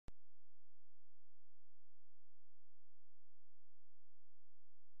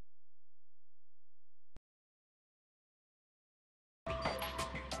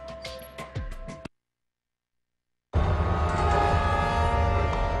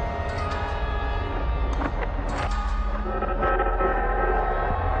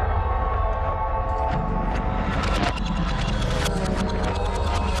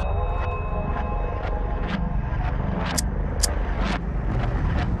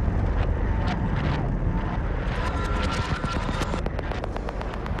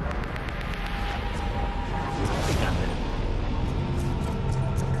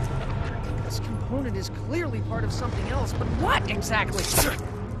component is clearly part of something else, but what exactly?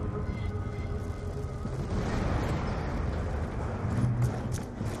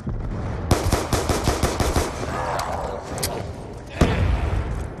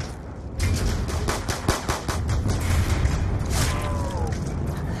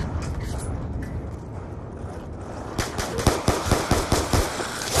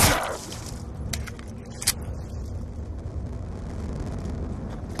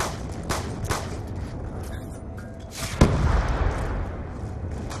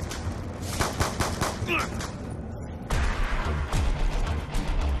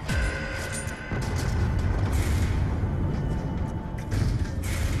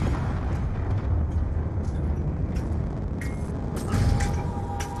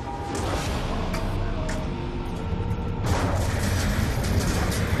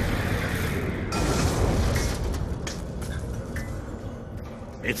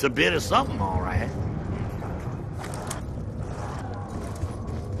 It's a bit of something, all right.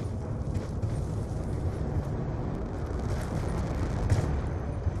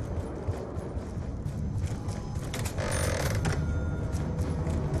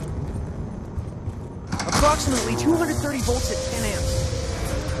 Approximately 230 volts at 10 amps.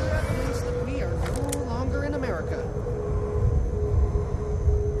 That means that we are no longer in America.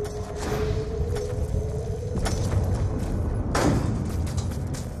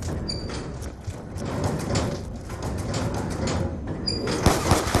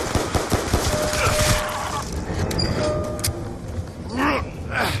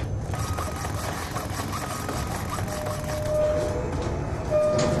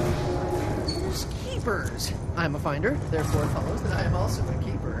 I'm a finder, therefore it follows that I am also a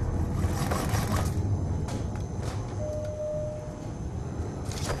keeper.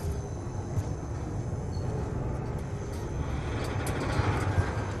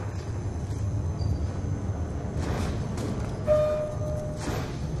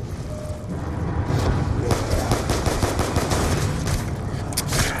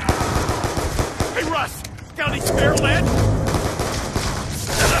 Hey Russ, got any spare lead?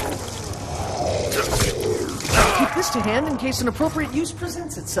 Keep this to hand in case an appropriate use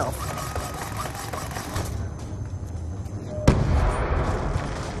presents itself.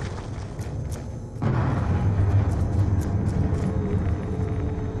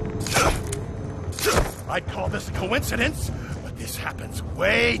 I'd call this a coincidence, but this happens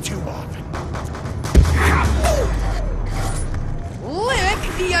way too often.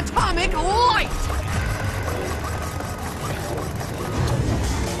 Lick the atomic light!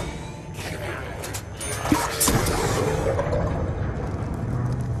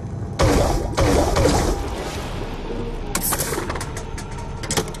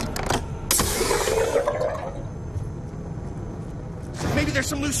 Maybe there's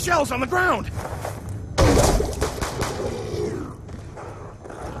some loose shells on the ground.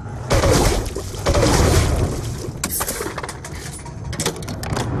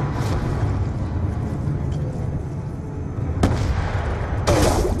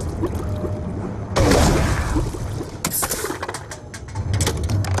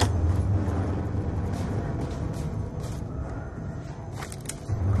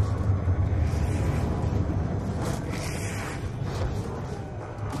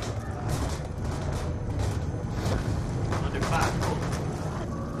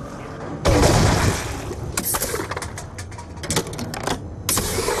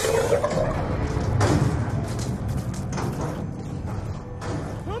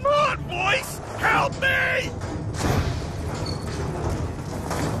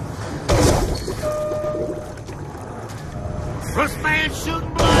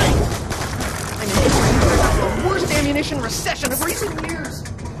 Recession of recent years.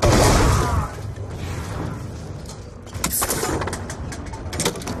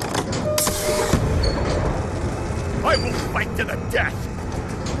 I will fight to the death.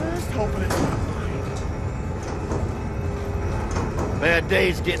 Just hoping it's not mine. Bad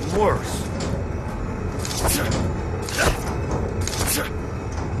day's getting worse.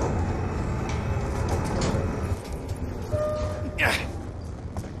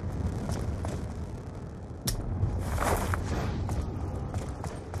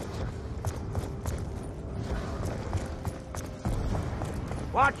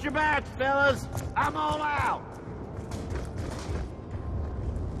 Watch your backs, fellas. I'm all out.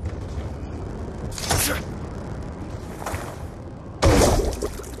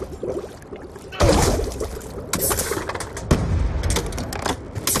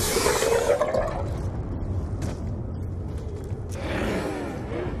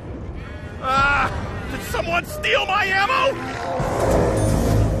 Did someone steal my ammo?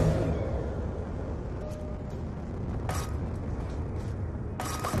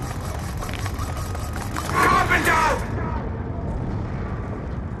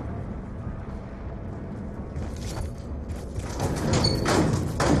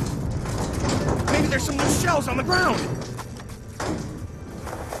 the ground!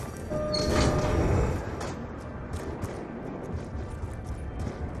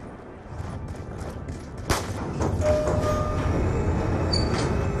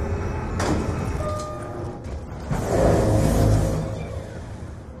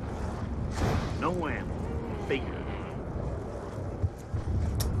 No ammo. Fake.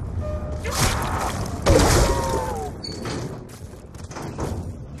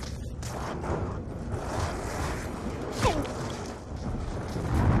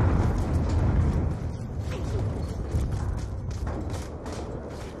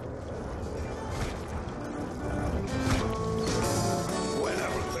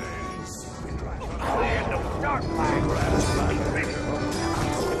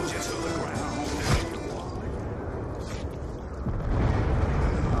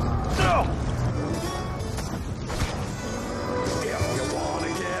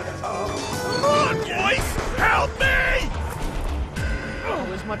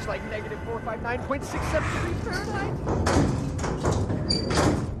 Much like negative 459.673 Fahrenheit.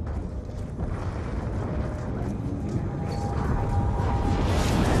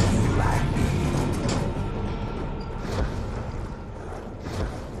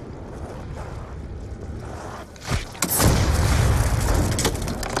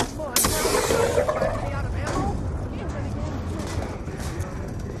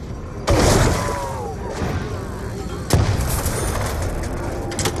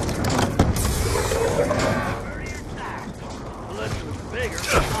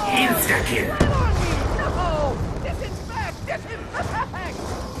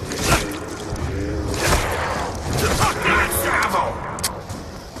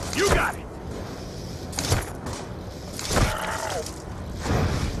 You got it!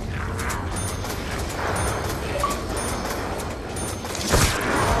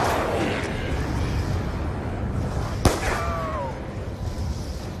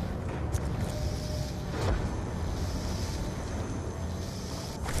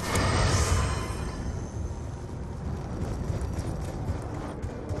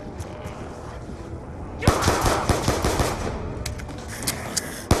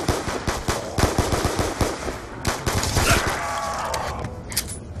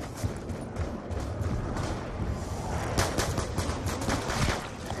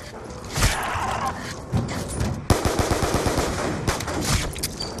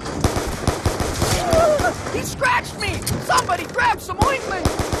 He scratched me! Somebody grab some ointment!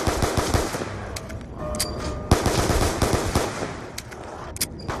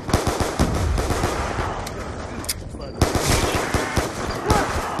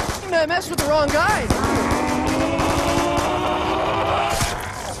 I messed with the wrong guy.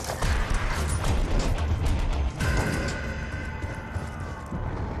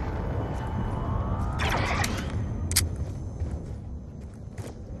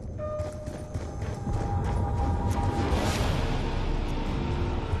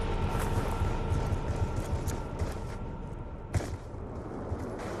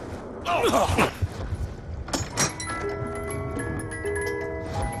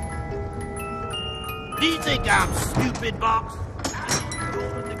 Do you think I'm stupid, Box?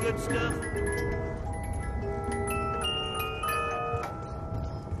 Going with the good stuff?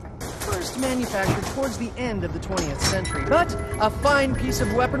 First manufactured towards the end of the 20th century, but a fine piece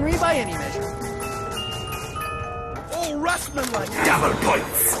of weaponry by any measure. Oh, Rustman like Double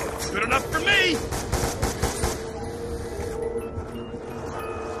points! good enough for me!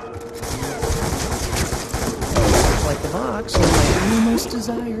 Like the box of my innermost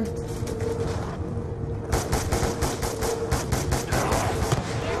desire.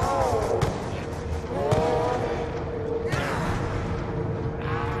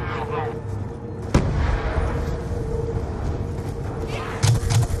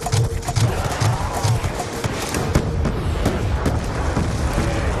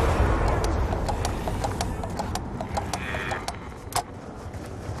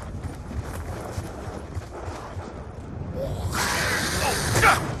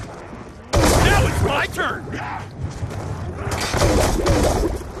 Now it's my turn!